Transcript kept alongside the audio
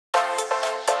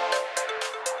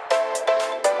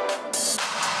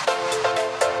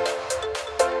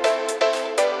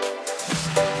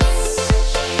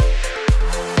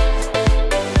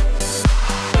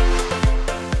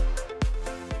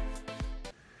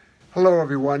Hello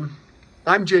everyone,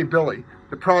 I'm Jay Billy,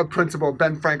 the proud principal of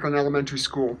Ben Franklin Elementary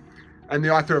School and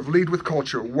the author of Lead with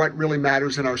Culture, What Really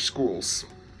Matters in Our Schools.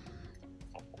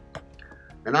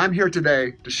 And I'm here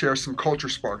today to share some culture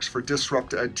sparks for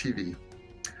DisruptED TV.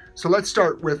 So let's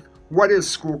start with, what is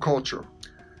school culture?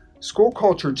 School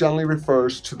culture generally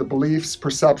refers to the beliefs,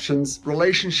 perceptions,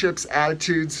 relationships,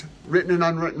 attitudes, written and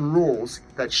unwritten rules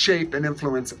that shape and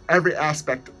influence every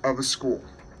aspect of a school.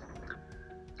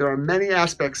 There are many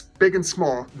aspects, big and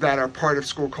small, that are part of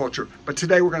school culture, but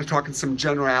today we're going to talk in some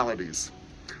generalities.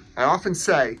 I often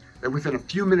say that within a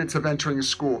few minutes of entering a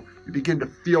school, you begin to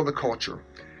feel the culture.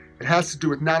 It has to do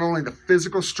with not only the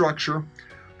physical structure,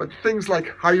 but things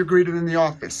like how you're greeted in the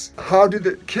office. How do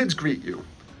the kids greet you?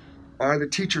 Are the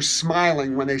teachers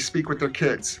smiling when they speak with their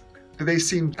kids? Do they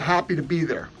seem happy to be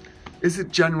there? Is it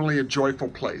generally a joyful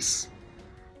place?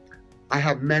 I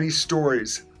have many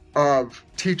stories of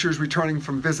teachers returning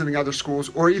from visiting other schools,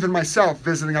 or even myself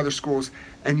visiting other schools,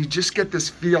 and you just get this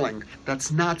feeling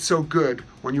that's not so good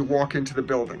when you walk into the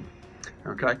building.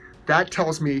 Okay? That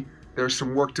tells me there's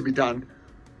some work to be done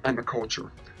on the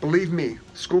culture. Believe me,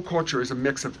 school culture is a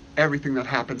mix of everything that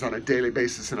happens on a daily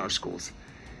basis in our schools.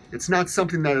 It's not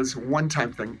something that is a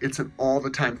one-time thing, it's an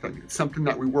all-the-time thing. It's something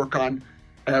that we work on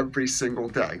every single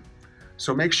day.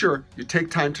 So make sure you take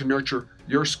time to nurture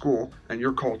your school and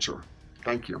your culture.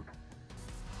 Thank you.